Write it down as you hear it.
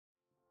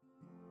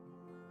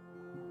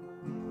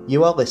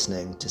You are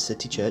listening to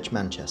City Church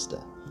Manchester.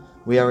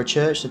 We are a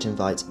church that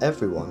invites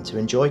everyone to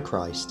enjoy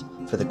Christ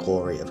for the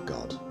glory of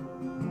God.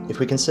 If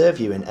we can serve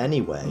you in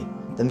any way,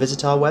 then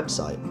visit our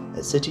website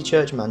at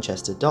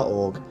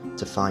citychurchmanchester.org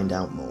to find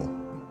out more.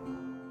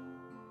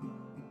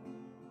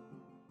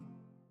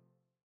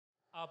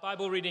 Our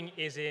Bible reading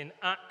is in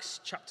Acts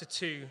chapter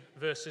 2,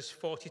 verses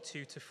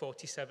 42 to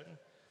 47.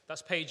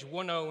 That's page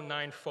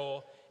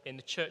 1094 in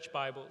the church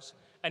Bibles.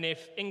 And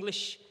if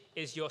English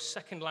is your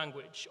second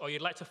language, or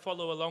you'd like to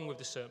follow along with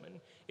the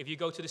sermon, if you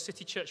go to the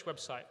City Church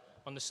website,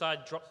 on the side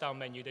drop-down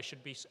menu, there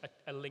should be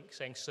a link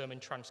saying sermon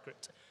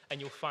transcript,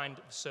 and you'll find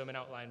the sermon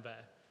outline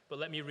there. But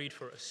let me read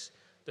for us.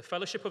 The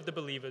Fellowship of the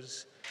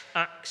Believers,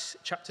 Acts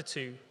chapter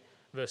 2,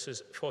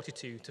 verses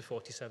 42 to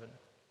 47.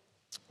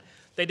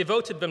 They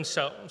devoted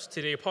themselves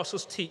to the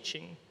apostles'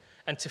 teaching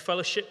and to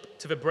fellowship,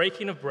 to the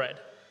breaking of bread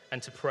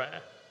and to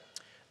prayer.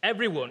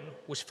 Everyone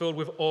was filled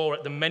with awe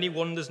at the many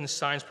wonders and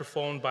signs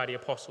performed by the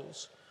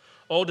apostles.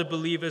 All the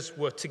believers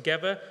were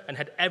together and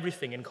had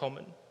everything in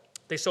common.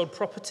 They sold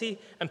property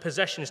and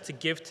possessions to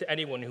give to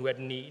anyone who had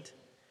need.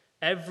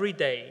 Every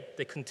day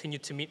they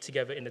continued to meet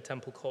together in the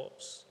temple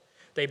courts.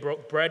 They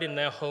broke bread in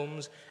their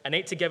homes and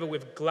ate together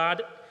with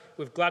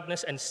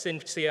gladness and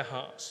sincere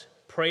hearts,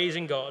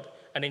 praising God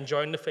and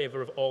enjoying the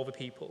favor of all the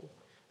people.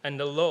 And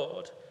the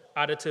Lord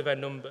added to their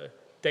number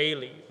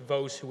daily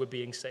those who were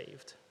being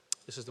saved.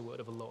 This is the word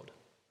of the Lord.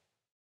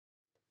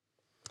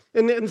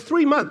 And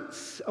 3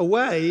 months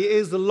away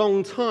is a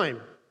long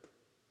time.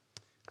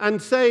 And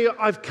so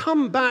I've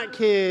come back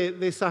here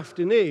this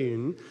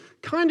afternoon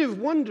kind of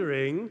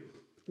wondering,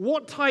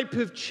 what type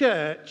of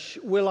church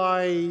will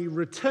I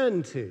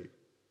return to?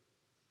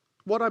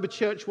 What type of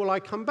church will I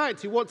come back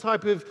to? What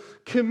type of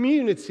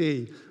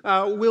community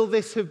will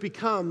this have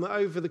become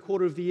over the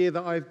quarter of the year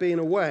that I've been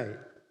away?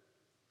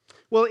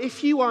 Well,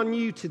 if you are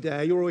new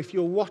today, or if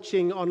you're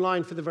watching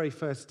online for the very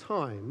first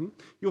time,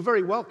 you're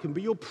very welcome,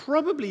 but you're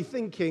probably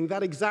thinking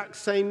that exact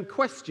same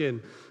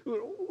question.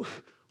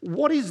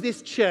 What is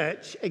this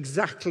church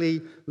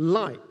exactly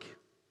like?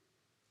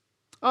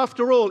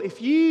 After all,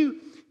 if you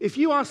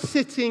are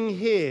sitting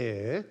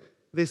here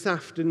this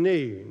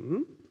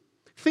afternoon,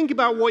 think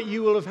about what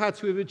you will have had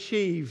to have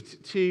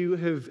achieved to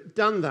have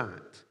done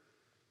that.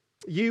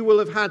 You will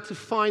have had to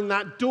find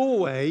that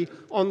doorway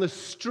on the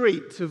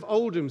street of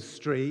Oldham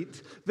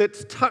Street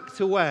that's tucked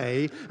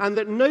away and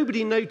that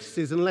nobody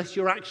notices unless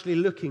you're actually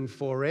looking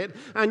for it.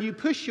 And you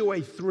push your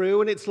way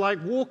through and it's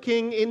like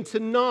walking into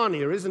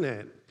Narnia, isn't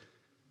it?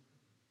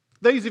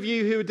 Those of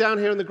you who are down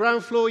here on the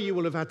ground floor, you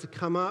will have had to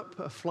come up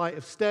a flight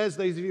of stairs.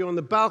 Those of you on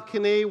the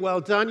balcony,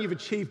 well done. You've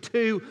achieved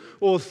 2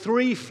 or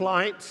 3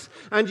 flights,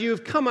 and you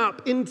have come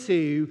up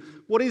into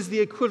what is the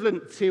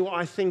equivalent to what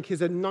I think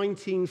is a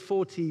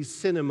 1940s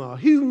cinema.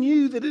 Who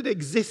knew that it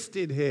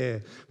existed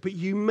here? But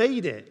you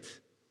made it.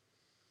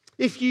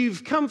 If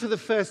you've come for the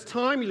first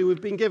time, you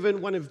have been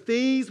given one of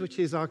these, which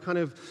is our kind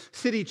of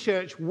City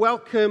Church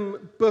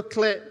welcome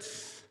booklet.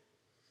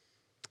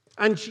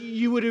 And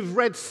you would have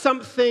read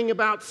something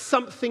about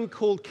something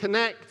called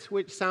Connect,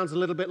 which sounds a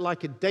little bit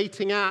like a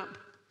dating app.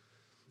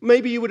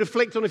 Maybe you would have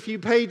flicked on a few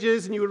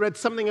pages and you would have read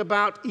something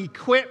about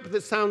Equip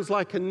that sounds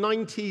like a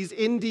 90s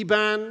indie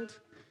band.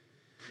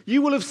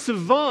 You will have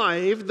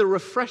survived the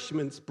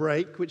refreshments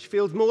break, which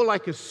feels more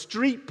like a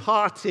street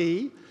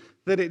party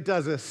than it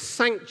does a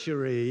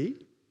sanctuary.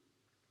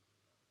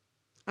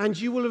 And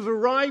you will have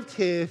arrived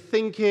here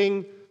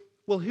thinking,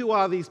 well, who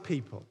are these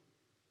people?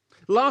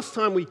 Last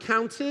time we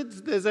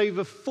counted, there's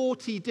over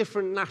 40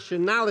 different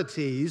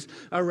nationalities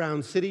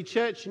around City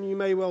Church, and you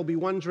may well be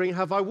wondering,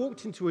 have I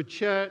walked into a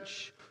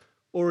church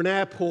or an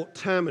airport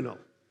terminal?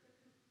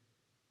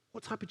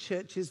 What type of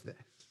church is this?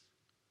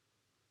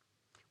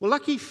 Well,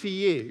 lucky for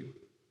you,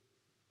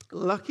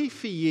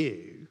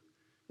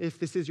 if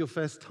this is your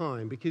first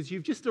time, because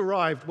you've just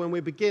arrived when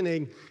we're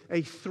beginning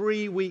a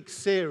 3-week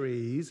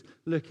series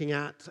looking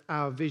at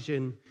our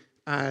vision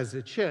as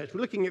a church.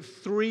 We're looking at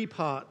 3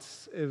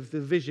 parts of the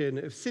vision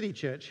of City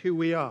Church, who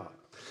we are.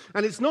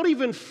 And it's not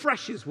even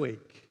Freshers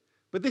Week,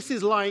 but this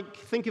is like,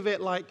 think of it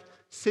like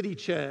City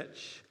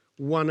Church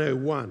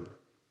 101.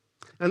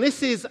 And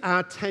this is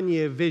our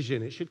 10-year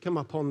vision. It should come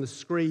up on the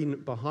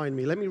screen behind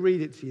me. Let me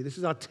read it to you. This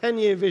is our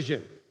 10-year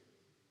vision.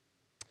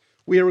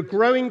 We are a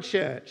growing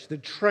church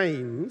that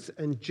trains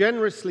and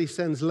generously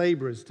sends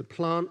laborers to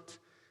plant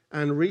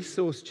and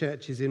resource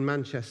churches in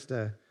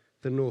Manchester,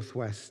 the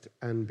Northwest,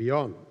 and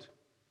beyond.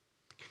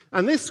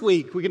 And this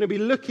week, we're going to be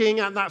looking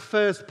at that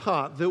first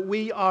part, that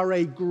we are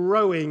a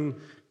growing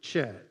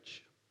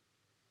church.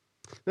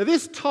 Now,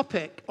 this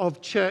topic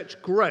of church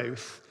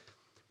growth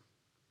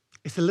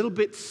is a little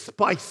bit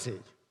spicy.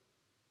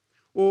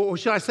 Or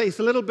should I say, it's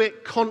a little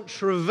bit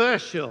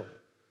controversial.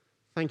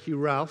 Thank you,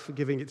 Ralph, for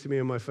giving it to me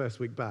on my first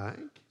week back.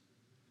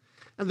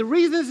 And the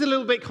reason it's a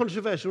little bit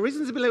controversial, the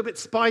reason it's a little bit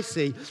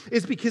spicy,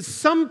 is because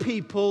some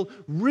people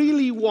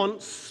really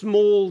want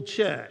small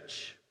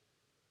church.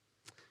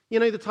 You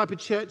know, the type of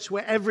church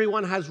where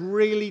everyone has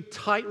really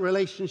tight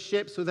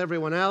relationships with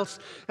everyone else.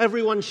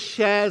 Everyone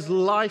shares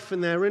life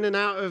and they're in and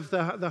out of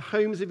the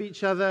homes of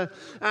each other.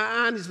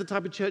 And it's the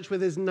type of church where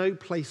there's no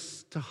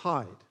place to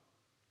hide.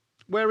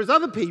 Whereas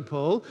other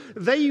people,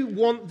 they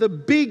want the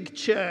big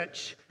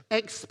church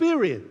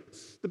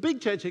experience. The big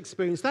church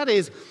experience, that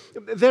is,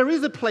 there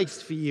is a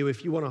place for you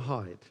if you want to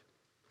hide.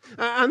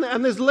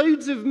 And there's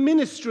loads of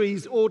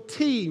ministries or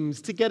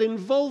teams to get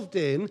involved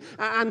in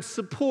and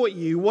support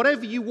you,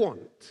 whatever you want.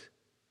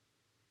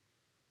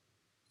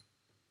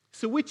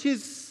 So which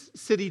is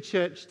City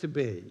Church to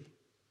be?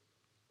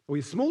 Are we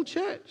a small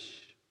church?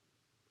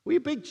 Are we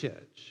a big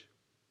church?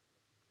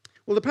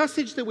 Well, the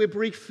passage that we're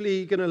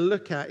briefly going to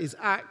look at is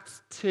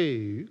Acts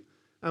 2,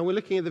 and we're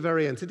looking at the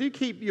very end. So do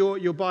keep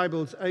your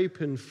Bibles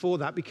open for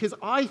that, because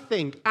I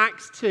think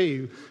Acts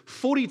 2,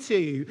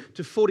 42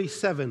 to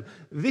 47,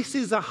 this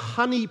is a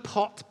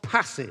honeypot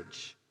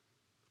passage.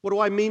 What do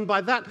I mean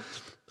by that?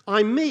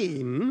 I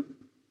mean,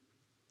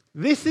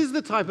 this is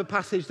the type of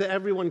passage that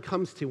everyone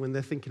comes to when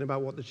they're thinking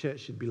about what the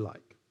church should be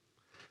like.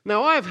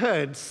 Now, I've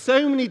heard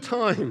so many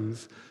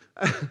times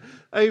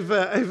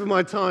over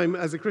my time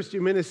as a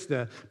Christian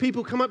minister,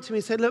 people come up to me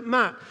and say, look,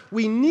 Matt,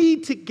 we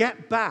need to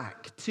get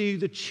back to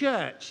the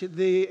church at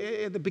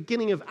the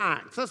beginning of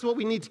Acts. That's what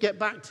we need to get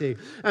back to.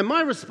 And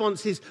my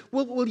response is,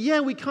 well,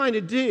 yeah, we kind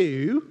of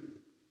do,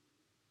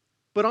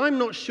 but I'm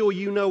not sure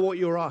you know what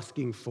you're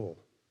asking for.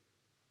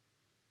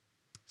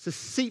 So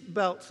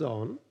seatbelts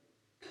on.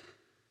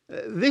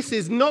 This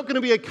is not going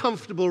to be a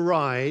comfortable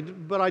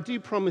ride, but I do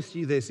promise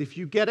you this. If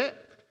you get it,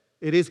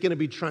 it is going to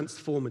be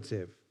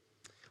transformative.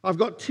 I've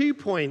got 2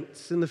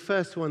 points, and the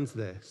first one's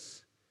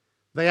this.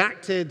 They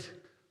acted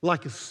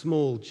like a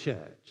small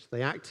church.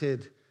 They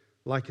acted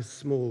like a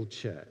small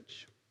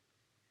church.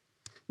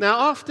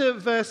 Now, after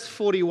verse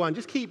 41,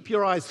 just keep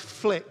your eyes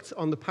flicked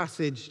on the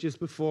passage just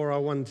before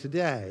our one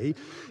today.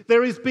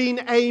 There has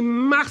been a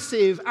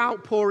massive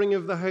outpouring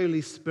of the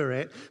Holy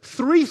Spirit.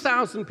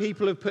 3,000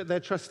 people have put their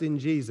trust in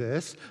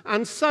Jesus,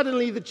 and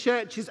suddenly the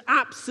church is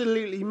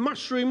absolutely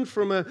mushroomed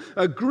from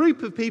a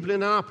group of people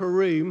in an upper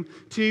room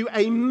to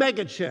a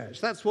mega church.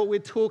 That's what we're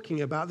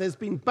talking about. There's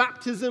been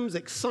baptisms,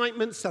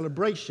 excitement,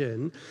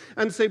 celebration.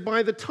 And so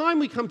by the time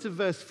we come to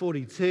verse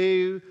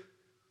 42,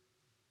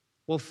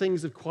 well,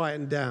 things have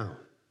quietened down.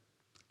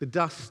 The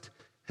dust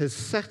has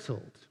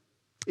settled.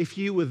 If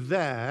you were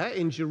there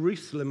in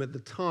Jerusalem at the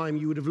time,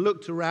 you would have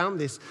looked around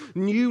this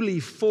newly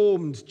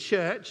formed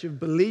church of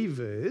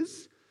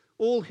believers,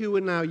 all who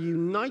are now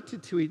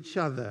united to each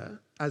other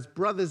as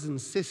brothers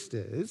and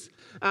sisters.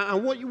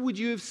 And what would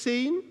you have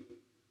seen?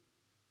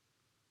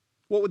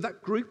 What would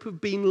that group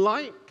have been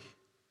like?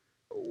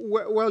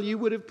 Well, you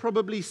would have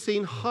probably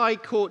seen high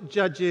court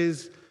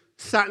judges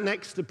sat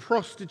next to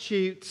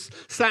prostitutes,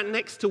 sat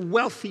next to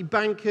wealthy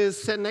bankers,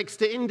 sat next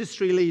to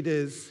industry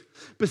leaders,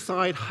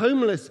 beside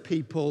homeless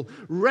people,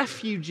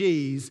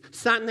 refugees,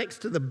 sat next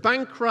to the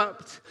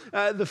bankrupt,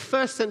 the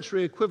first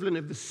century equivalent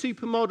of the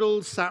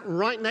supermodels, sat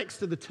right next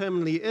to the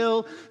terminally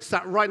ill,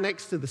 sat right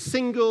next to the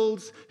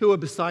singles, who are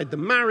beside the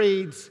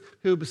marrieds,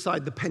 who are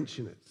beside the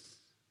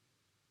pensioners.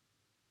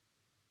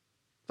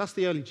 That's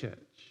the early church.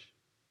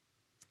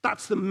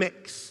 That's the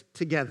mix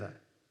together.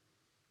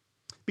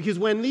 Because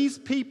when these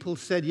people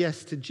said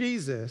yes to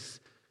Jesus,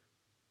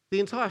 the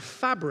entire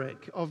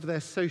fabric of their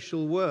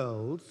social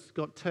worlds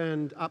got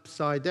turned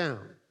upside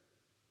down.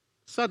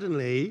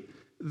 Suddenly,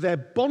 they're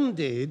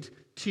bonded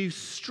to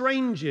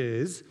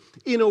strangers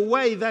in a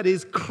way that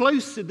is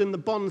closer than the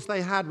bonds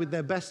they had with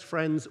their best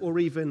friends or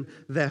even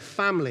their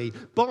family.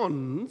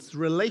 Bonds,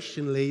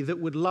 relationally, that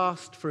would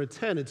last for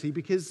eternity,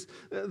 because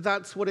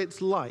that's what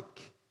it's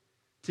like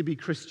to be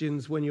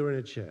Christians when you're in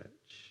a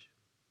church.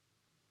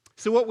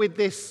 So what would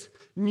this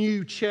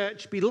new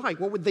church be like?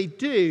 What would they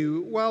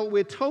do? Well,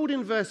 we're told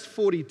in verse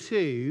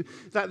 42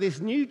 that this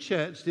new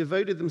church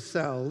devoted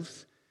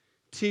themselves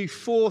to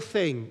 4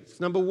 things.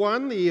 Number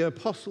 1, the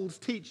apostles'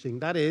 teaching.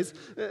 That is,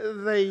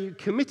 they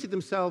committed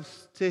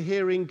themselves to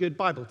hearing good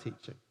Bible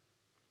teaching.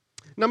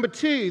 Number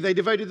 2, they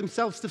devoted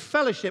themselves to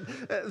fellowship.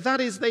 That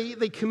is,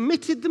 they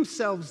committed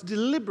themselves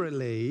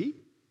deliberately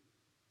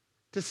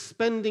to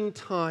spending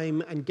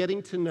time and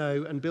getting to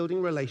know and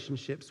building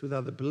relationships with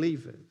other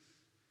believers.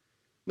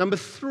 Number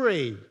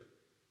 3,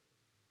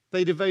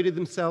 they devoted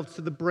themselves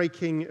to the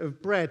breaking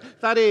of bread.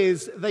 That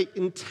is, they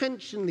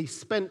intentionally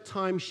spent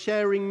time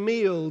sharing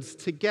meals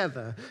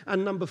together.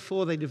 And number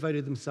 4, they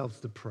devoted themselves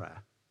to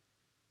prayer.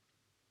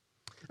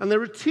 And there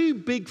are 2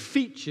 big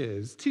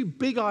features, 2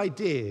 big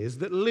ideas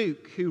that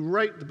Luke, who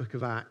wrote the book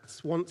of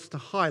Acts, wants to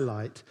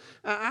highlight.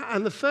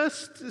 And the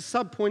first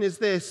subpoint is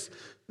this: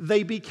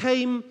 they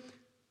became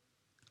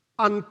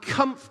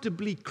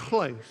uncomfortably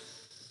close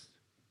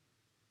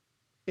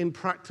in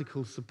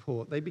practical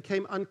support. They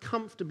became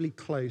uncomfortably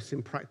close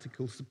in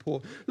practical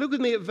support. Look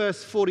with me at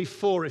verse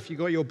 44 if you've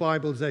got your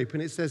Bibles open.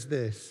 It says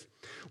this: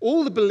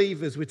 all the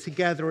believers were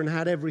together and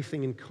had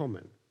everything in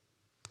common.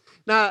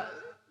 Now,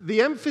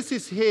 the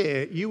emphasis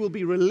here, you will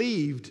be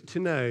relieved to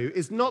know,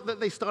 is not that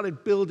they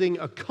started building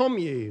a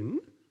commune.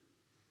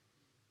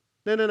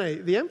 No.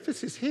 The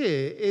emphasis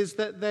here is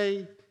that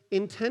they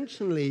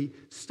intentionally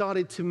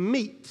started to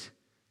meet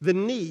the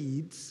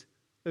needs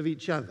of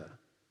each other.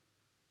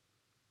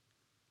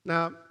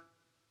 Now,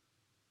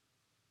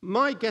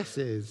 my guess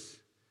is,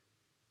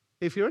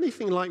 if you're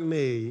anything like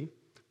me,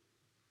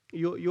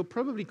 you're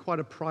probably quite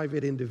a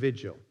private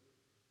individual.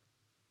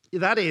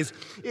 That is,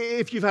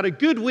 if you've had a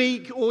good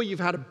week or you've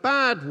had a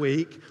bad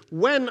week,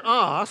 when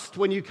asked,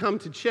 when you come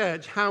to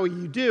church, how are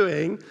you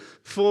doing?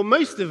 For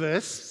most of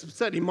us,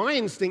 certainly my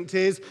instinct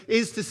is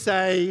to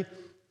say,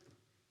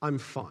 I'm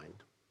fine.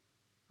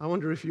 I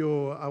wonder if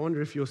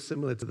you're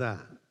similar to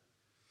that.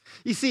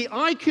 You see,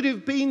 I could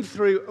have been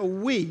through a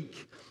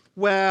week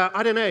where,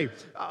 I don't know,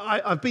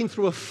 I've been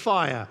through a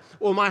fire,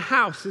 or my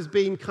house has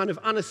been kind of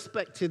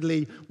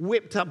unexpectedly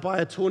whipped up by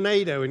a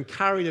tornado and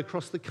carried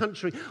across the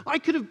country. I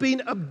could have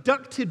been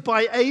abducted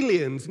by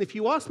aliens. And if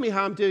you ask me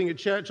how I'm doing at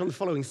church on the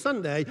following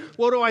Sunday,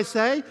 what do I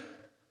say?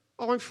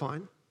 Oh, I'm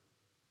fine.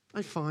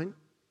 I'm fine.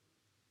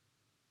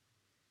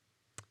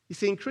 You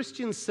see, in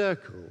Christian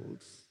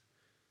circles,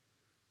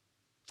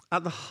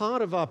 at the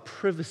heart of our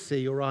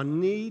privacy or our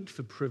need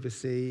for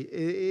privacy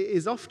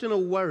is often a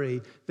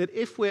worry that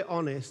if we're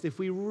honest, if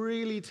we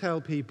really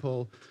tell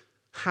people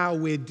how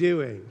we're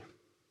doing,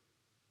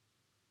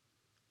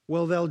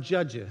 well, they'll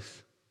judge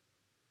us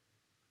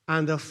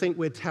and they'll think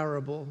we're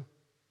terrible.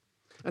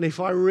 And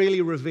if I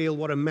really reveal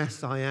what a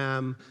mess I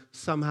am,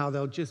 somehow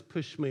they'll just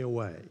push me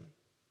away.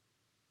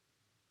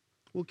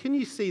 Well, can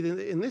you see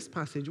that in this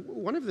passage,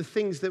 one of the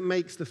things that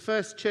makes the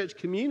first church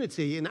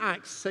community in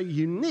Acts so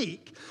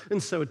unique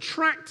and so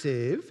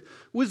attractive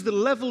was the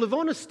level of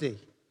honesty,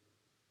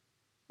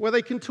 where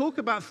they can talk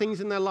about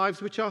things in their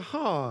lives which are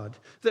hard,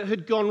 that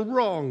had gone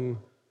wrong,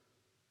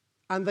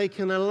 and they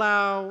can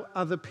allow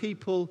other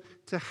people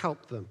to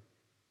help them.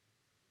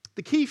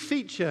 The key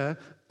feature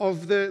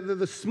of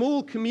the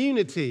small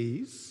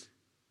communities,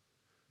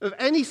 of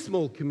any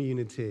small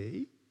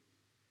community,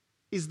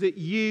 is that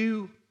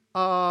you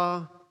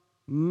are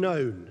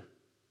known.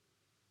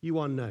 You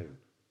are known.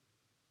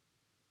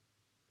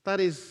 That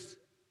is,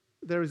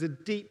 there is a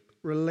deep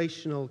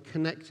relational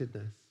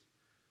connectedness.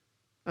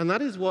 And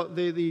that is what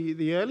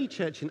the early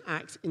church in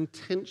Acts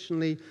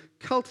intentionally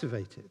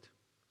cultivated.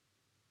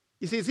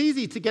 You see, it's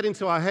easy to get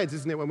into our heads,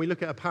 isn't it, when we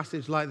look at a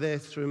passage like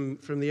this from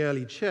the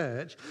early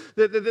church.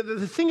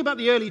 The thing about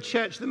the early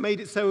church that made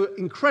it so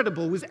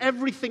incredible was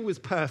everything was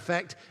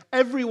perfect,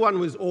 everyone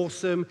was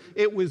awesome,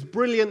 it was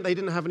brilliant, they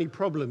didn't have any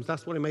problems.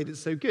 That's what made it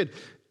so good.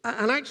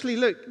 And actually,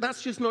 look,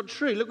 that's just not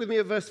true. Look with me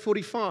at verse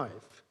 45.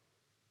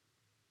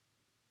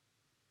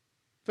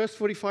 Verse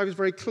 45 is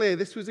very clear.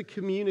 This was a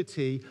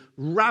community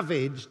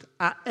ravaged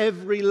at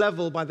every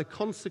level by the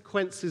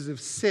consequences of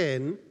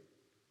sin.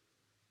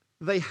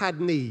 They had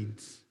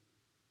needs.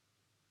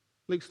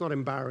 Luke's not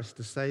embarrassed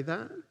to say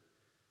that.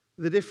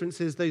 The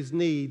difference is those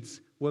needs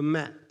were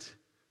met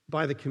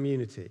by the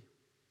community.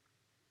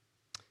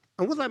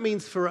 And what that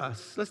means for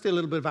us, let's do a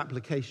little bit of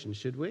application,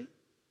 should we?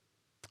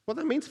 What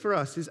that means for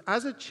us is,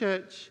 as a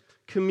church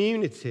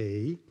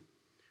community,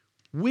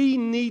 we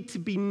need to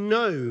be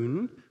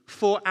known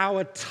for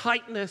our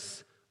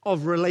tightness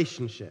of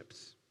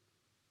relationships.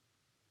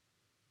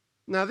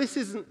 Now, this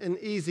isn't an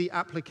easy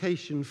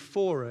application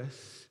for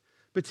us,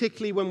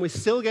 particularly when we're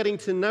still getting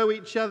to know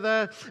each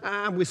other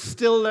and we're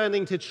still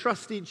learning to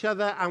trust each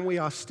other and we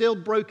are still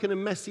broken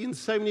and messy in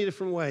so many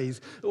different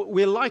ways.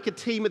 We're like a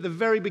team at the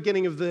very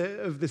beginning of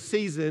the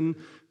season.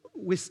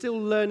 We're still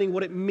learning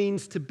what it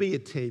means to be a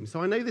team.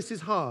 So I know this is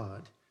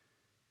hard,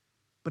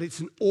 but it's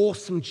an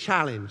awesome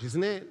challenge,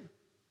 isn't it?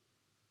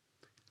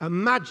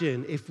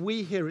 Imagine if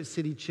we here at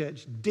City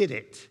Church did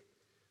it,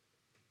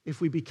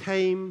 if we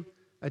became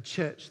a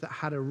church that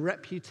had a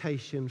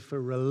reputation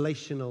for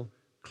relational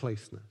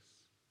closeness.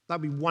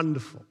 That'd be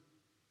wonderful.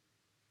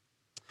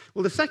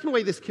 Well, the second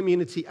way this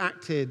community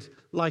acted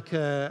like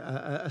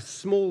a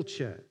small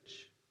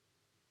church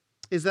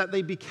is that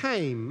they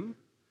became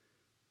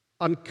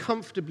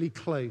uncomfortably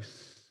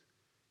close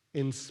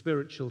in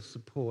spiritual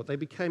support. They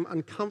became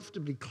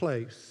uncomfortably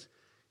close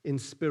in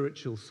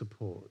spiritual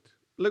support.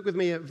 Look with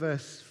me at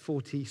verse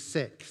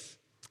 46.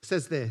 It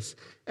says this: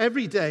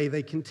 every day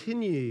they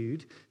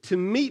continued to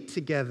meet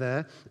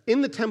together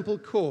in the temple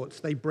courts.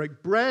 They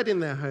broke bread in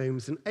their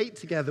homes and ate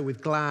together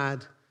with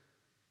glad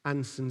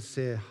and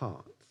sincere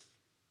hearts.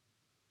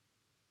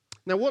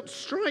 Now, what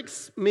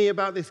strikes me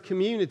about this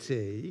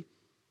community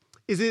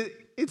is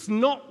it's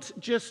not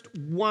just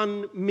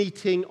one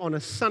meeting on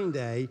a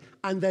Sunday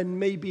and then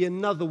maybe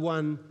another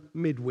one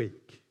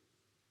midweek.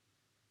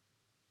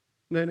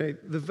 No,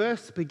 the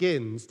verse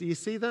begins, do you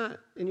see that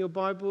in your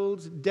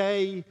Bibles?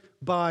 Day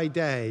by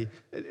day,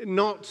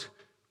 not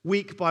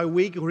week by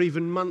week or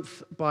even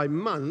month by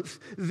month.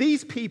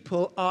 These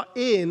people are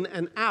in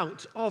and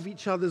out of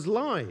each other's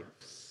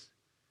lives.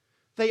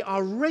 They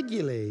are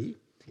regularly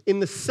in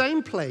the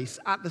same place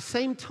at the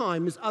same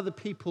time as other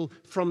people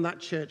from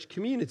that church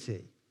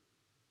community.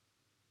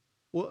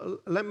 Well,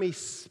 let me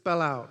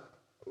spell out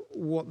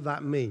what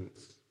that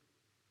means.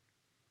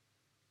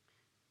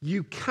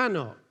 You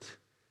cannot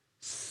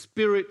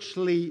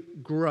spiritually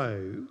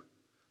grow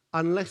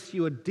unless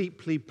you are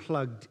deeply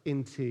plugged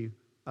into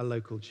a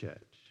local church.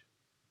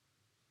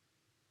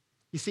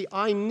 You see,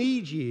 I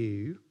need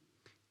you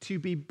to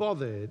be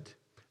bothered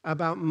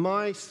about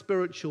my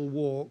spiritual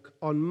walk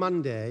on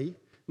Monday,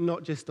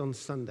 not just on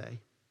Sunday.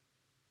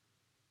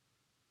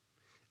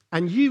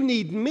 And you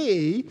need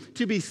me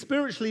to be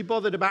spiritually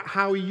bothered about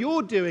how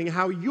you're doing,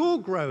 how you're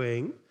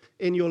growing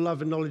in your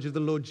love and knowledge of the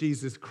Lord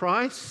Jesus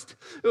Christ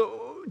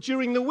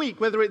during the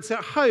week, whether it's at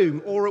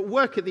home or at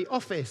work, at the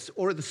office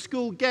or at the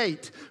school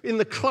gate, in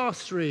the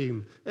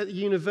classroom, at the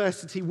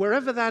university,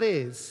 wherever that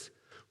is.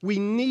 We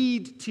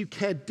need to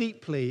care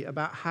deeply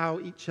about how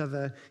each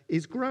other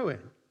is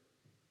growing.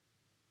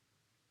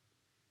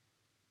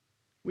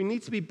 We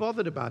need to be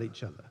bothered about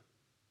each other.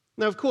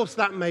 Now, of course,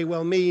 that may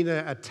well mean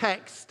a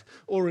text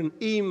or an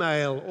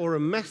email or a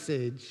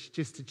message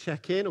just to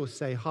check in or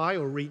say hi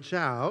or reach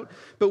out,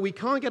 but we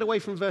can't get away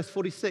from verse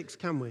 46,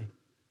 can we?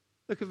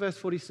 Look at verse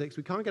 46.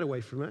 We can't get away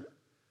from it.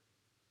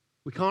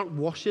 We can't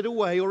wash it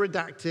away or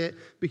redact it,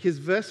 because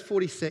verse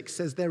 46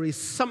 says there is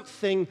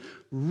something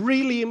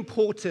really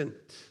important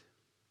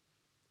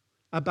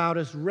about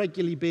us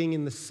regularly being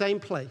in the same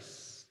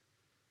place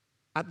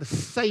at the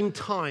same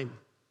time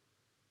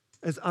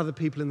as other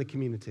people in the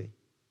community,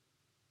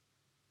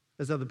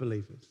 as other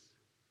believers.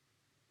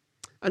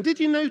 And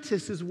did you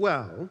notice as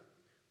well,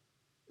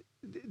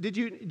 did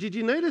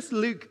you notice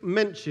Luke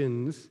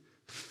mentions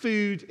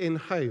food in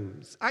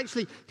homes?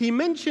 Actually, he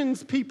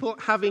mentions people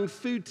having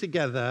food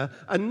together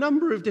a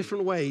number of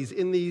different ways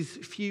in these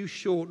few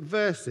short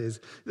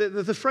verses.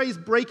 The phrase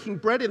breaking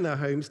bread in their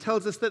homes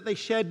tells us that they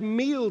shared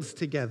meals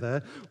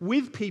together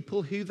with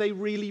people who they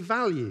really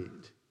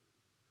valued.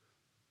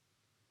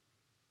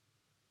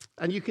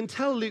 And you can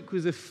tell Luke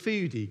was a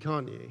foodie,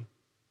 can't you?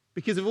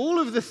 Because of all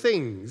of the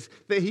things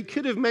that he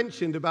could have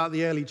mentioned about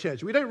the early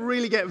church. We don't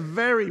really get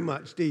very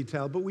much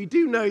detail, but we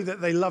do know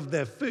that they loved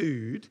their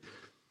food.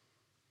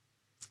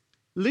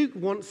 Luke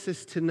wants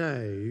us to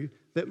know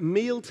that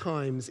meal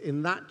times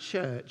in that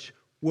church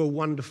were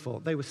wonderful.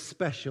 They were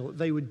special.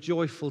 They were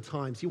joyful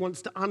times. He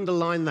wants to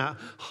underline that,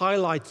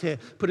 highlight it,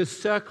 put a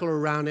circle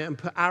around it, and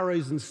put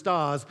arrows and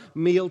stars.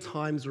 Meal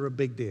times are a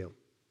big deal.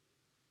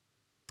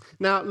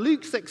 Now,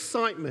 Luke's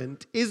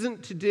excitement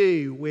isn't to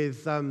do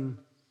with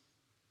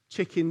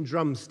chicken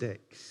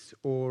drumsticks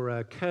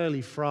or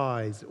curly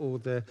fries or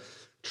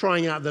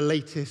trying out the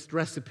latest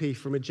recipe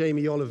from a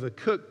Jamie Oliver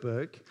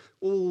cookbook.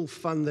 All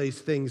fun those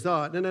things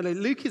are. No.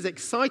 Luke is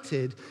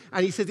excited,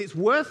 and he says it's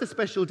worth a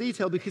special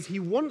detail because he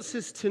wants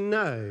us to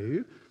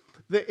know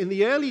that in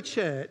the early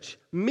church,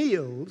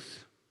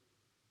 meals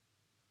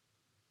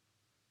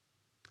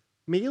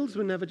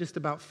were never just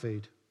about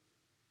food.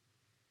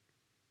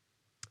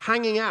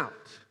 Hanging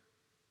out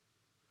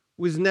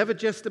was never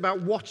just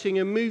about watching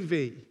a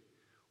movie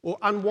or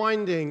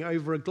unwinding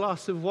over a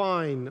glass of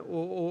wine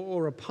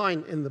or a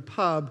pint in the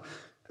pub.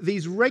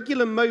 These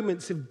regular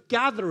moments of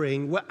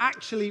gathering were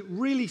actually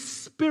really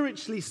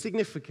spiritually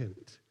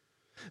significant.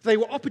 They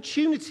were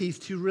opportunities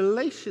to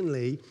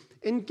relationally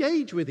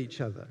engage with each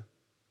other,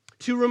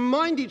 to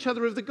remind each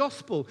other of the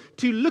gospel,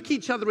 to look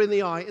each other in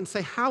the eye and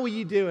say, "How are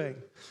you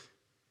doing?"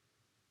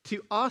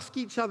 To ask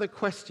each other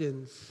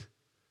questions,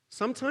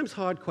 sometimes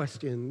hard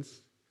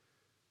questions,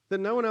 that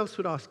no one else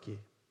would ask you.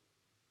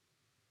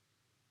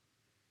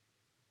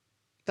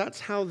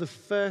 That's how the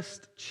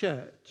first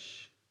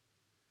church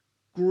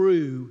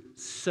grew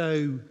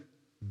so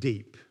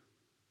deep.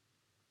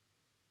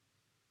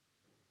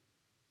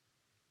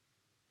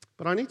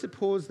 But I need to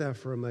pause there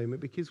for a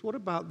moment, because what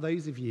about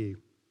those of you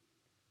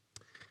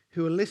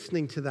who are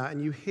listening to that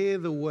and you hear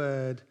the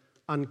word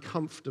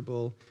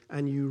uncomfortable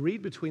and you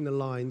read between the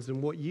lines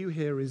and what you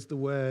hear is the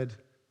word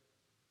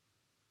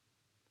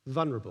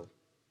vulnerable?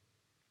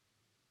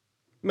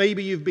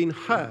 Maybe you've been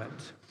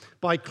hurt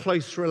by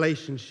close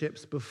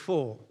relationships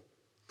before.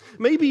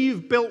 Maybe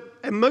you've built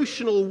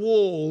emotional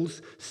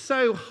walls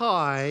so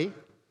high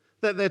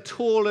that they're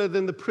taller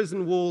than the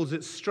prison walls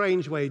at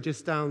Strangeway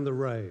just down the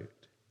road.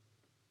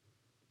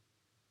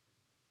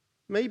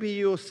 Maybe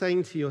you're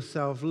saying to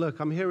yourself, "Look,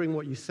 I'm hearing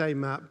what you say,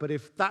 Matt, but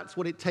if that's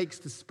what it takes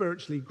to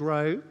spiritually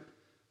grow,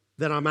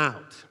 then I'm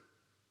out."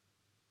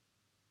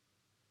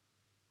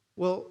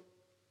 Well,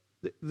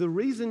 the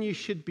reason you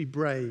should be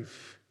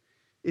brave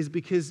is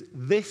because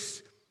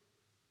this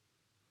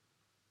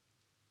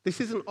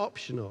isn't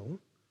optional.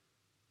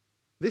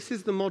 This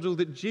is the model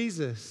that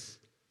Jesus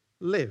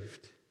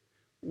lived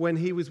when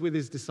he was with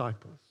his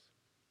disciples.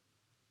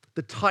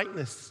 The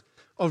tightness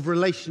of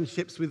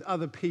relationships with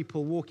other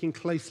people, walking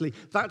closely,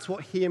 that's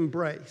what he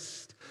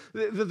embraced.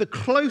 The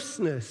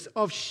closeness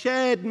of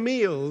shared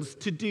meals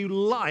to do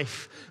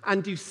life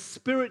and do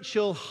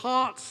spiritual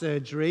heart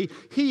surgery,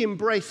 he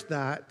embraced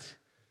that.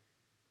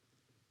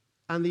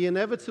 And the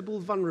inevitable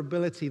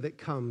vulnerability that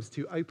comes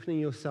to opening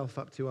yourself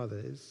up to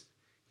others,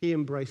 he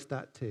embraced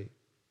that too.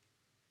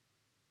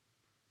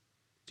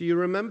 Do you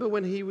remember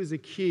when he was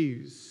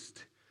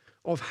accused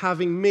of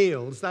having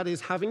meals, that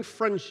is, having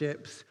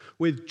friendships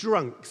with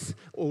drunks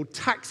or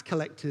tax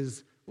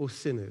collectors or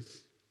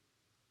sinners?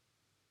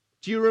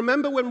 Do you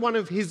remember when one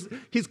of his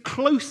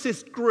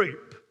closest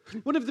group,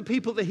 one of the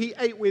people that he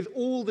ate with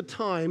all the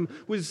time,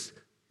 was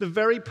the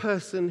very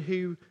person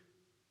who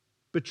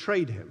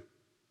betrayed him?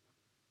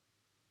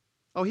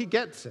 Oh, he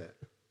gets it.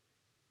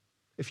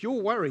 If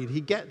you're worried,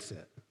 he gets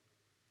it.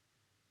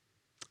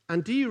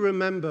 And do you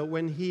remember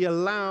when he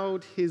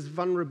allowed his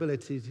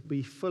vulnerability to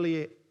be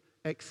fully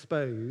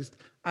exposed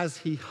as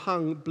he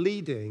hung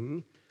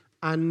bleeding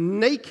and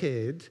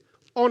naked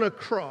on a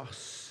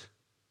cross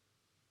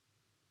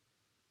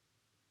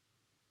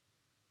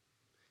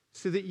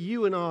so that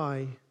you and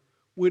I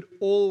would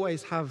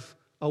always have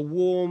a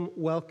warm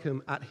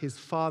welcome at his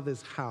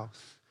Father's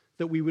house,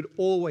 that we would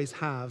always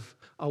have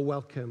a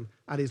welcome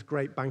at his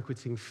great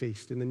banqueting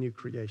feast in the new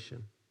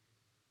creation?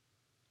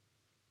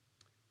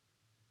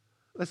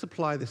 Let's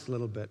apply this a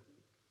little bit.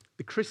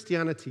 The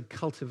Christianity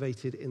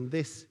cultivated in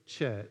this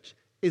church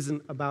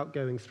isn't about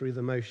going through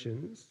the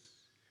motions.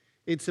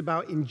 It's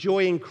about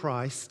enjoying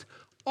Christ,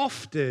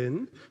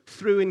 often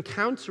through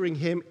encountering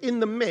him in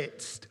the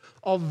midst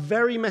of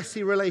very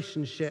messy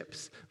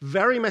relationships,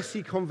 very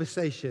messy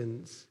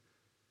conversations.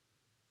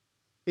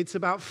 It's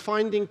about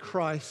finding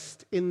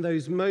Christ in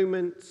those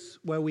moments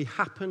where we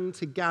happen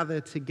to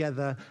gather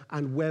together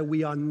and where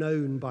we are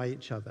known by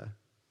each other.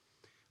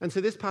 And so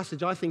this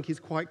passage, I think, is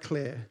quite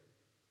clear.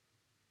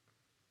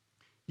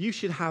 You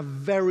should have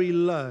very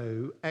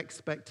low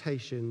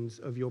expectations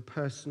of your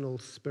personal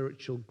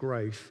spiritual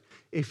growth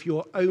if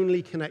your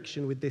only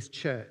connection with this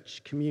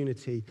church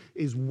community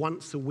is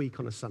once a week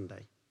on a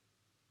Sunday.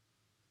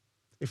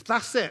 If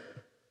that's it,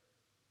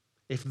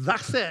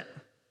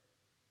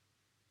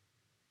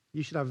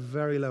 you should have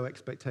very low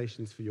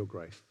expectations for your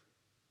growth.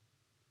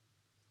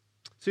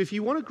 So if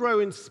you want to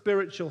grow in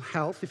spiritual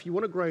health, if you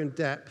want to grow in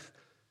depth,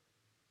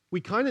 we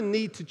kind of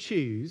need to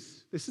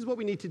choose. This is what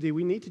we need to do.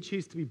 We need to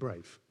choose to be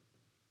brave.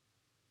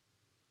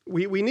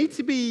 We need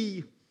to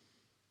be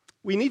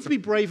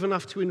brave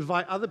enough to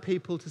invite other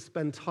people to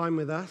spend time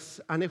with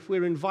us. And if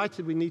we're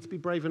invited, we need to be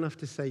brave enough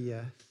to say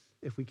yes,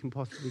 if we can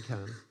possibly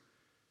can.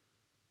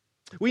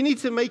 We need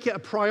to make it a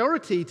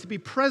priority to be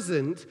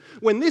present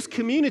when this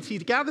community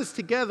gathers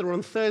together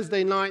on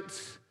Thursday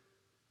nights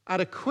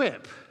at a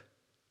Quip.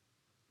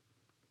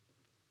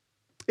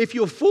 If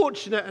you're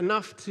fortunate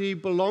enough to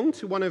belong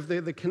to one of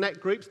the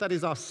Connect groups, that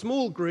is our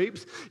small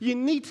groups, you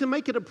need to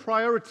make it a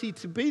priority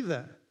to be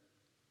there.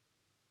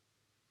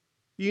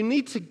 You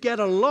need to get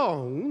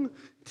along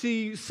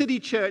to City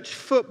Church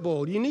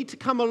football. You need to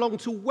come along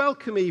to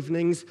welcome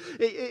evenings.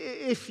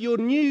 If you're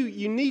new,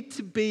 you need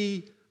to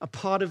be a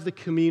part of the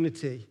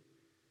community.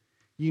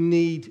 You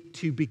need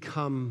to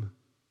become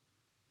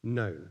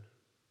known.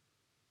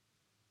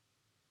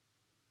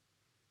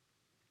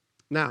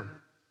 Now,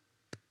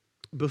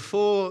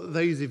 before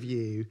those of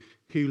you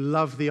who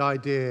love the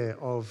idea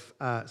of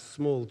a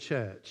small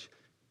church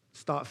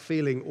start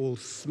feeling all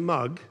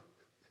smug,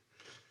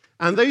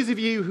 and those of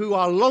you who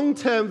are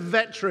long-term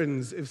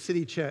veterans of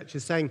City Church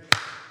are saying,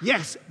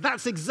 yes,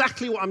 that's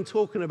exactly what I'm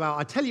talking about.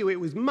 I tell you, it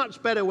was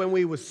much better when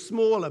we were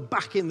smaller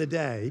back in the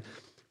day.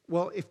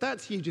 Well, if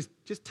that's you,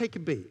 just take a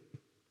beat.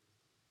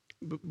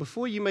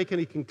 Before you make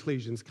any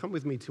conclusions, come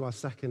with me to our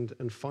second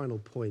and final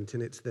point,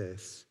 and it's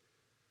this.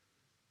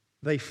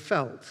 They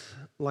felt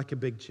like a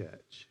big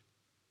church.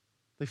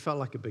 They felt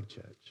like a big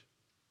church.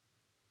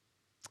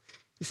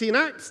 You see, in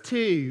Acts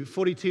 2,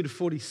 42 to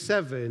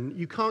 47,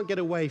 you can't get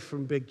away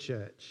from big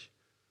church.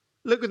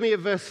 Look with me at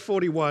verse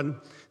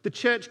 41. The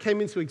church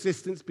came into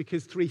existence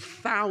because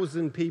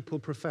 3,000 people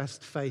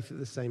professed faith at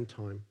the same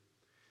time.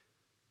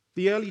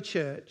 The early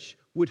church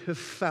would have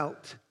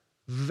felt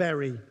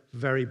very,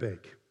 very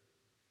big.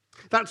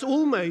 That's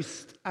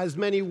almost as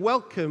many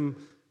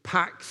welcome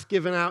packs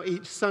given out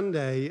each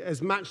Sunday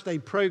as match day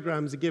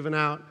programs are given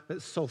out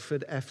at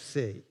Salford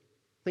FC.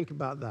 Think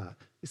about that.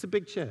 It's a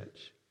big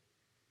church.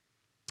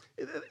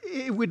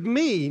 It would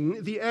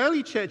mean the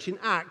early church in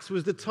Acts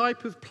was the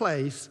type of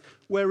place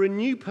where a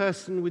new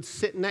person would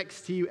sit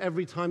next to you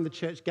every time the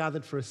church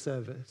gathered for a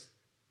service.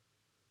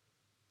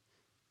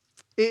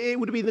 It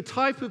would be the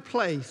type of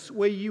place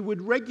where you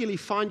would regularly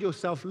find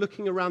yourself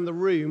looking around the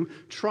room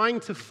trying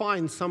to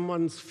find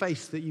someone's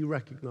face that you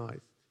recognize.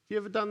 Have you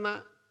ever done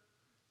that?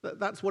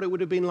 That's what it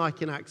would have been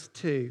like in Acts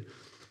 2.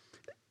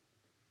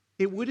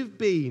 It would have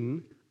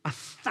been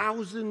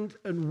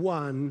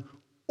 1,001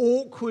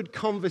 awkward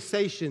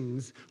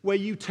conversations where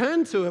you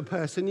turn to a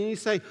person and you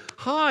say,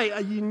 "Hi,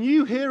 are you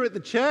new here at the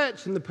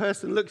church?" And the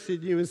person looks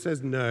at you and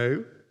says,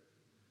 "No."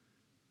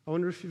 I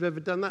wonder if you've ever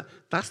done that.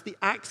 That's the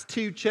Acts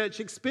 2 church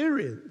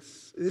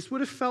experience. This would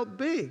have felt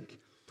big.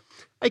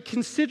 A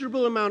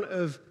considerable amount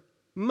of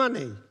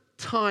money,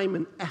 time,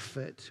 and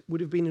effort would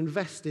have been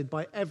invested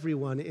by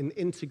everyone in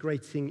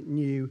integrating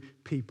new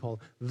people.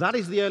 That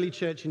is the early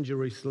church in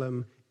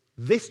Jerusalem.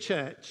 This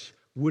church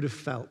would have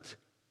felt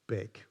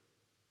big.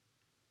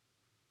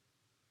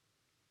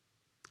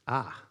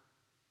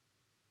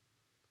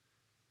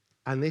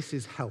 And this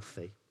is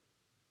healthy.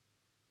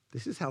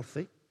 This is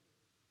healthy.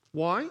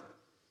 Why?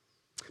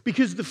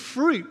 Because the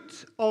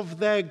fruit of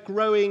their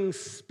growing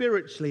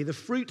spiritually, the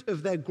fruit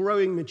of their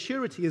growing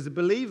maturity as a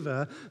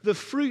believer, the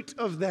fruit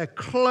of their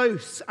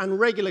close and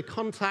regular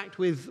contact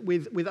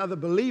with other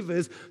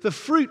believers, the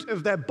fruit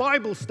of their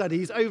Bible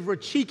studies over a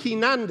cheeky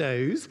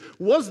Nando's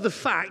was the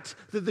fact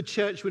that the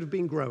church would have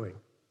been growing.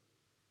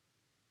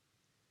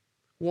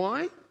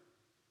 Why?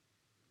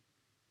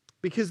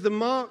 Because the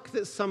mark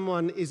that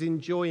someone is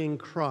enjoying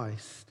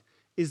Christ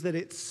is that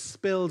it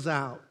spills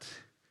out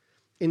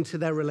into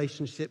their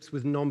relationships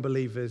with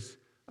non-believers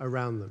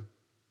around them.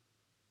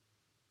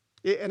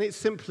 And it's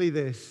simply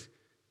this.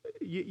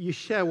 You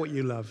share what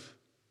you love.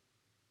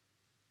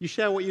 You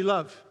share what you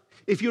love.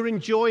 If you're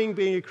enjoying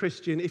being a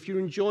Christian, if you're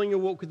enjoying your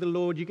walk with the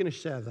Lord, you're going to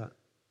share that.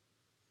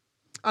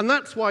 And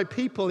that's why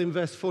people in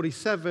verse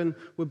 47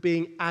 were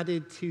being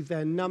added to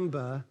their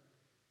number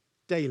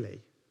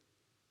daily.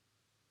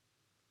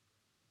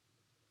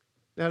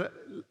 Now,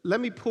 let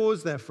me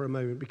pause there for a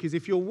moment, because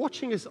if you're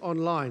watching us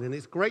online, and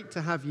it's great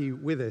to have you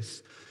with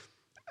us,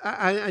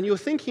 and you're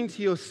thinking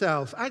to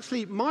yourself,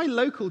 actually, my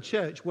local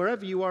church,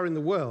 wherever you are in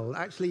the world,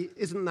 actually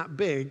isn't that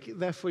big,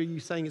 therefore you're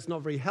saying it's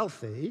not very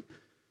healthy.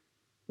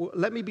 Well,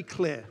 let me be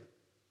clear.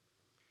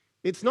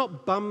 It's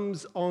not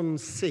bums on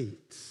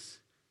seats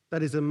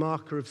that is a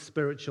marker of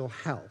spiritual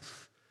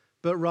health,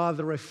 but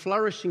rather a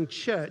flourishing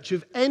church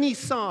of any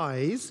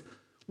size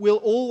will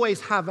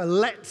always have a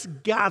let's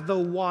gather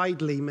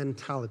widely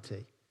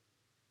mentality.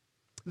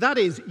 That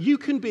is, you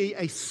can be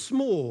a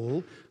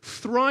small,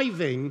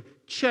 thriving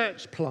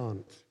church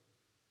plant,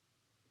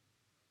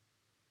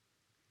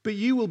 but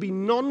you will be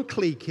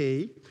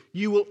non-cliquey.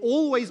 You will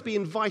always be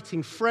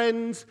inviting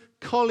friends,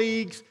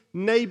 colleagues,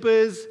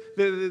 neighbors,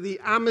 the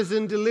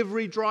Amazon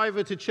delivery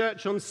driver to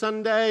church on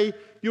Sunday.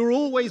 You're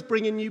always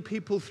bringing new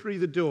people through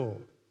the door,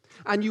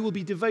 and you will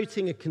be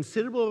devoting a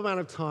considerable amount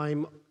of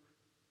time,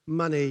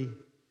 money,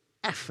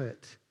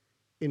 effort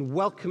in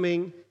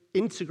welcoming,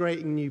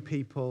 integrating new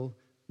people,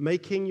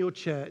 making your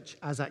church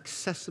as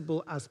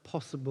accessible as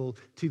possible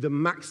to the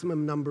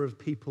maximum number of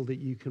people that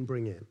you can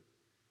bring in.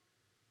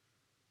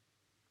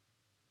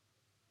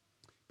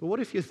 But what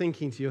if you're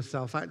thinking to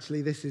yourself,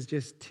 actually, this is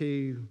just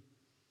too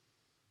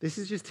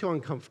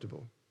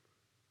uncomfortable.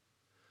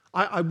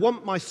 I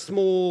want my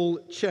small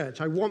church.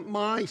 I want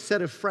my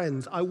set of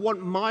friends. I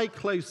want my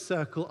close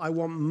circle. I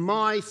want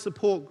my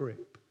support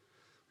group.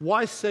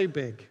 Why so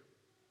big?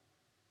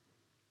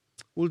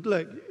 Well,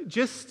 look,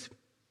 just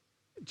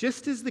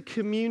as the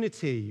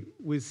community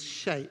was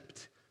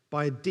shaped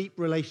by deep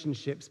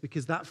relationships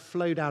because that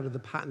flowed out of the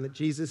pattern that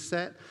Jesus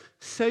set,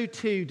 so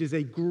too does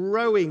a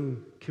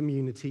growing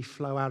community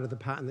flow out of the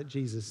pattern that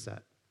Jesus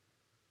set.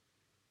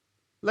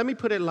 Let me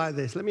put it like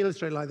this. Let me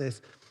illustrate it like this.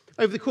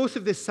 Over the course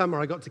of this summer,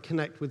 I got to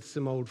connect with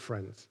some old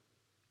friends.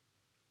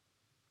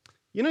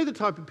 You know the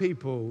type of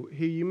people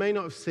who you may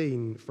not have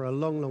seen for a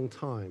long, long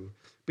time,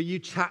 but you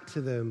chat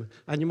to them,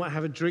 and you might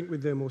have a drink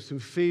with them or some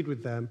food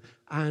with them,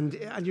 and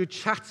you're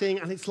chatting,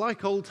 and it's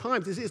like old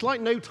times. It's like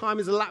no time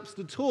has elapsed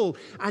at all,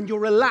 and you're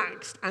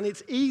relaxed, and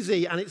it's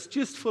easy, and it's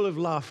just full of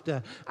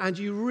laughter, and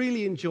you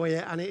really enjoy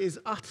it, and it is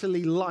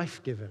utterly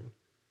life-giving.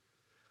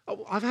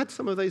 I've had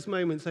some of those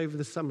moments over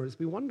the summer. It's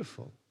been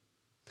wonderful.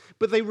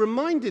 But they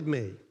reminded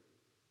me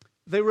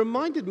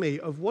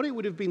of what it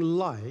would have been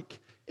like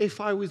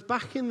if I was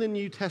back in the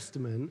New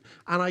Testament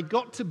and I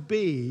got to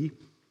be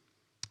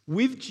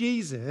with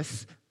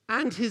Jesus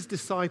and his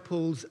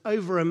disciples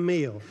over a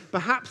meal,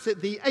 perhaps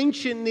at the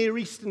ancient Near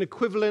Eastern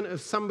equivalent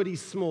of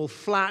somebody's small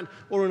flat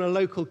or in a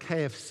local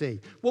KFC.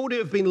 What would it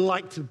have been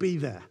like to be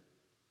there?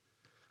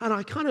 And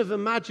I kind of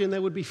imagine they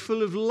would be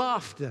full of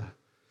laughter,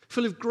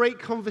 full of great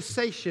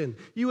conversation.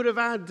 You would have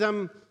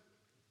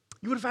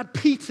had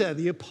Peter,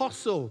 the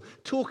apostle,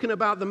 talking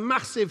about the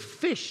massive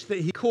fish that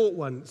he caught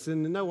once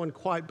and no one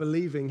quite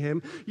believing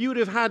him. You would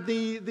have had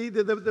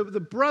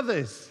the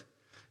brothers,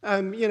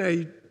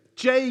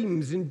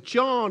 James and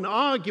John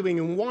arguing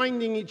and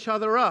winding each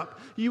other up.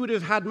 You would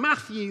have had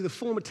Matthew, the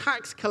former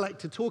tax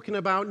collector, talking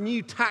about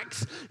new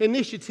tax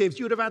initiatives.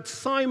 You would have had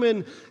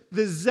Simon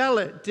the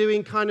Zealot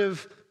doing kind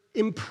of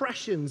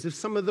impressions of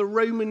some of the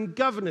Roman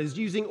governors,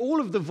 using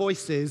all of the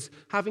voices,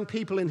 having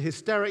people in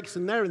hysterics,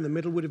 and there in the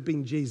middle would have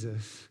been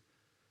Jesus,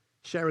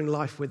 sharing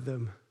life with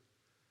them.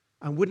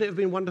 And wouldn't it have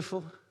been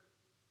wonderful?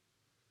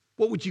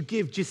 What would you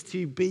give just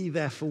to be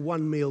there for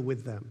one meal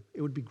with them?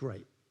 It would be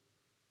great.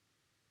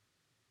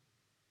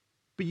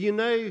 But you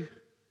know,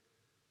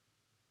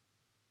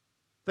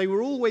 they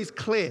were always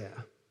clear.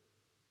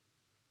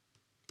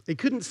 It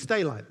couldn't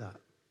stay like that.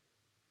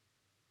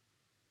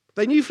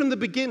 They knew from the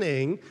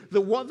beginning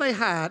that what they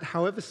had,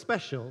 however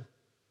special,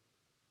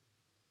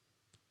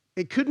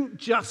 it couldn't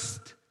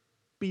just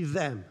be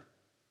them.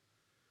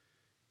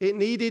 It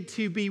needed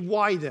to be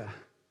wider.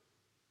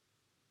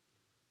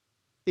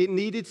 It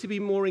needed to be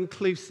more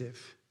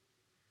inclusive.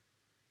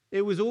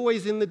 It was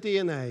always in the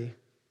DNA.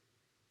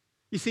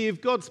 You see,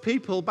 of God's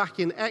people back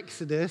in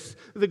Exodus,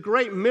 the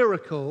great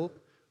miracle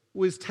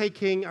was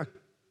taking a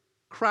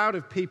crowd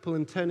of people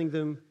and turning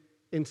them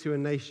into a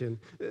nation.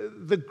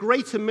 The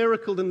greater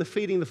miracle than the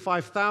feeding the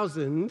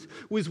 5,000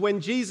 was when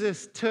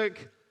Jesus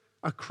took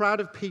a crowd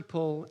of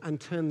people and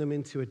turned them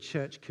into a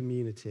church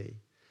community.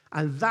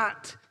 And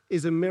that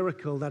is a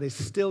miracle that is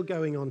still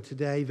going on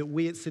today that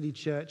we at City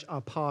Church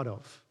are part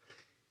of.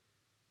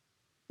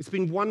 It's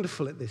been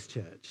wonderful at this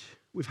church.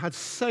 We've had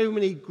so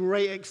many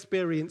great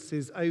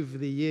experiences over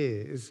the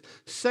years,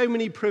 so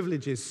many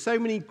privileges, so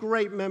many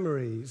great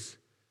memories.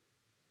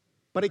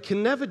 But it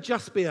can never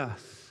just be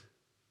us.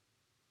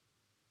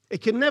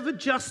 It can never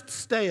just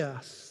stay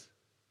us.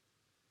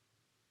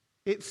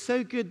 It's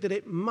so good that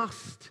it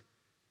must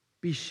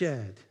be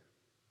shared.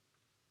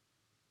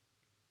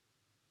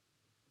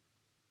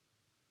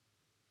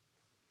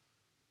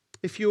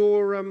 If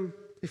you're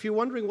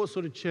wondering what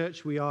sort of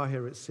church we are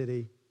here at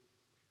City,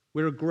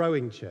 we're a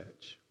growing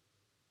church.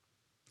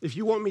 If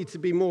you want me to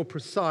be more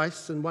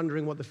precise and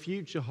wondering what the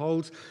future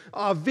holds,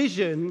 our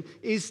vision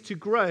is to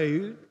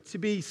grow to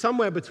be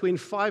somewhere between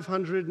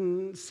 500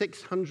 and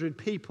 600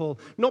 people,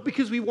 not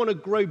because we want to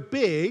grow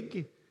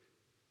big,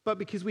 but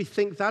because we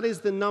think that is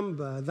the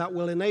number that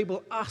will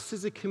enable us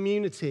as a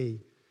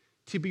community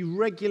to be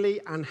regularly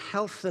and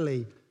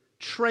healthily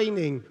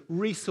training,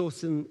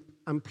 resourcing,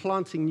 and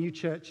planting new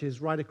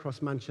churches right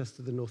across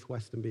Manchester, the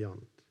Northwest, and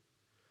beyond.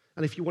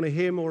 And if you want to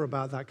hear more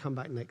about that, come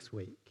back next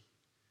week.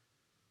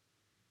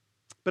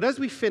 But as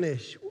we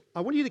finish,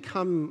 I want you to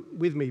come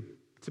with me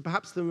to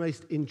perhaps the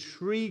most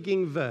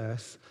intriguing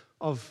verse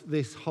of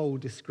this whole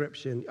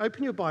description.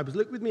 Open your Bibles.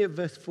 Look with me at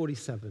verse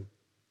 47.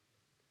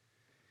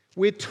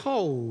 We're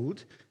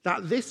told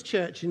that this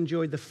church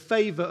enjoyed the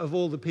favor of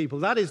all the people.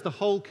 That is the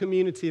whole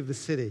community of the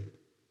city.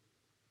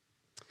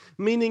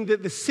 Meaning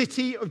that the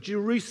city of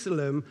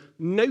Jerusalem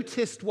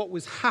noticed what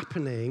was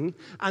happening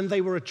and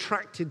they were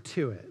attracted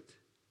to it.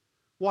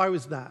 Why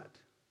was that?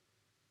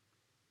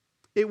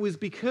 It was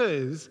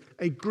because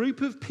a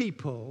group of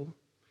people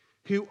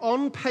who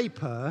on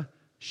paper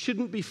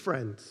shouldn't be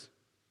friends,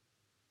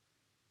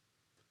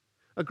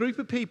 a group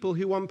of people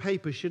who on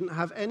paper shouldn't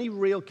have any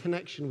real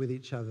connection with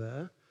each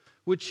other,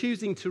 were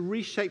choosing to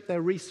reshape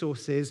their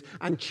resources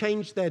and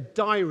change their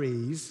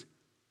diaries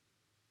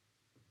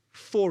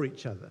for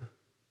each other.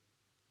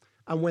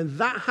 And when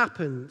that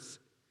happens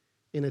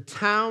in a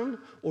town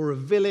or a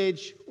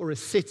village or a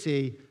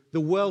city,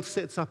 the world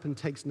sits up and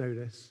takes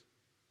notice.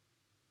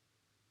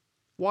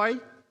 Why?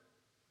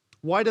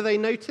 Why do they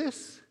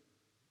notice?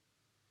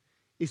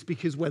 It's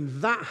because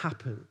when that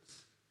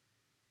happens,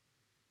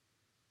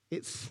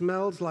 it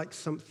smells like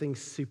something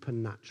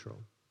supernatural.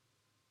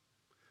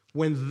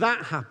 When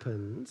that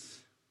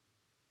happens,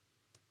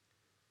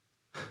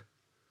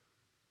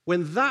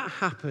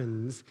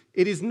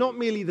 it is not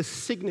merely the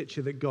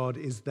signature that God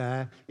is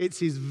there, it's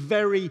his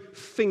very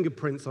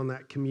fingerprints on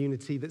that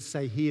community that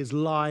say he is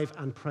live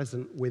and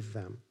present with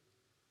them.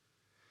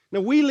 Now,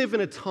 we live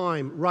in a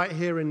time right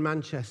here in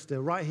Manchester,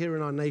 right here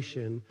in our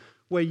nation,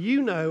 where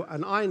you know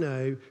and I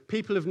know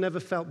people have never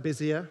felt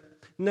busier,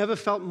 never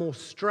felt more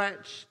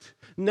stretched,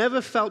 never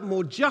felt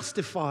more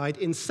justified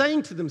in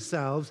saying to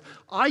themselves,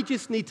 I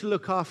just need to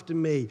look after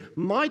me,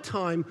 my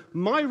time,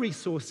 my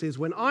resources,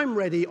 when I'm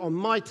ready on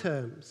my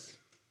terms.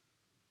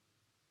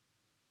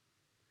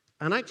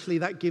 And actually,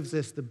 that gives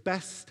us the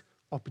best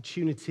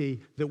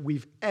opportunity that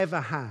we've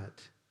ever had.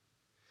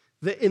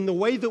 That in the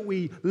way that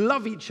we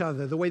love each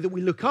other, the way that we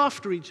look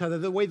after each other,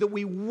 the way that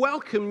we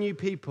welcome new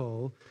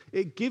people,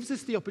 it gives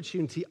us the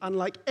opportunity,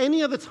 unlike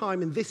any other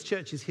time in this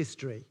church's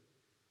history,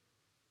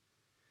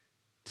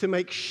 to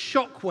make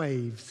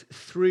shockwaves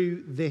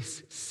through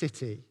this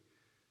city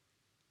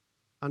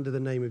under the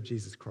name of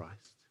Jesus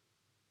Christ.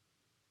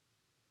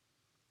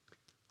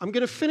 I'm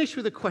going to finish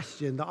with a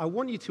question that I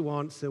want you to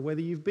answer,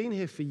 whether you've been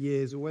here for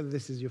years or whether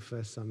this is your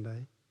first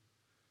Sunday.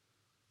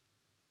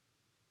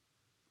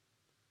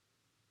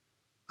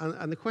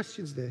 And the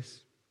question's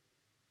this: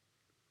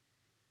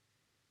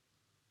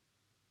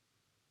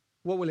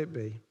 what will it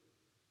be?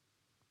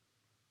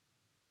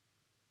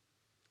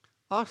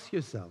 Ask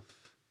yourself,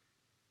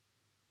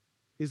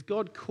 is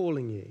God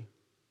calling you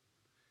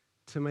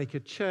to make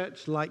a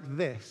church like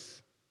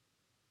this,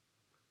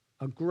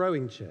 a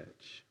growing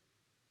church?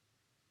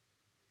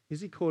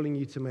 Is he calling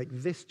you to make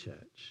this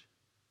church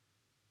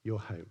your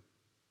home?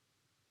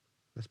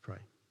 Let's pray.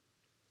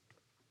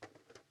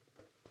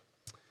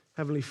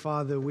 Heavenly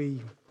Father, we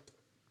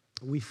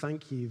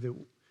thank you that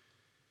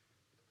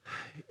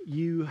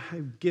you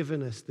have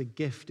given us the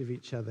gift of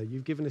each other.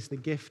 You've given us the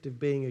gift of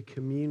being a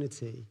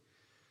community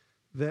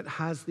that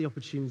has the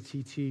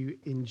opportunity to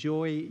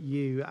enjoy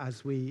you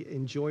as we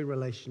enjoy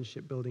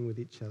relationship building with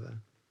each other.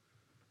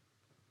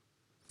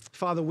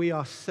 Father, we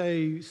are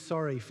so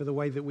sorry for the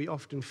way that we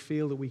often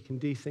feel that we can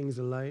do things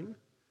alone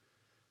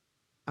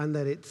and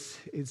that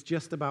it's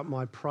just about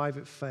my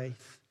private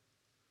faith,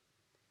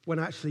 when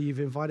actually you've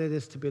invited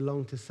us to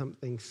belong to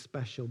something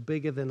special,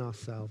 bigger than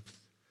ourselves.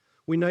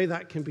 We know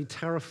that can be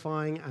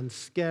terrifying and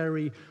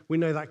scary. We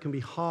know that can be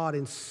hard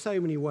in so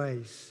many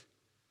ways.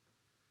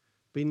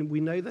 But we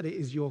know that it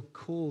is your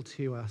call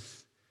to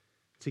us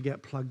to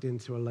get plugged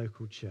into a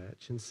local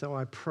church. And so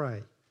I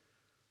pray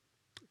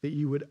that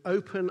you would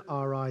open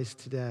our eyes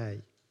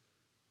today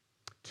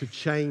to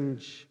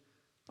change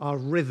our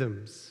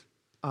rhythms,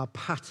 our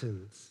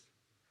patterns,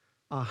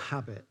 our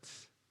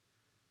habits,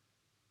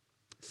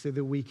 so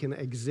that we can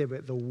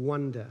exhibit the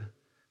wonder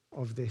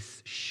of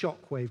this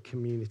shockwave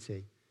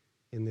community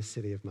in the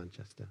city of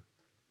Manchester.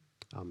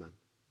 Amen.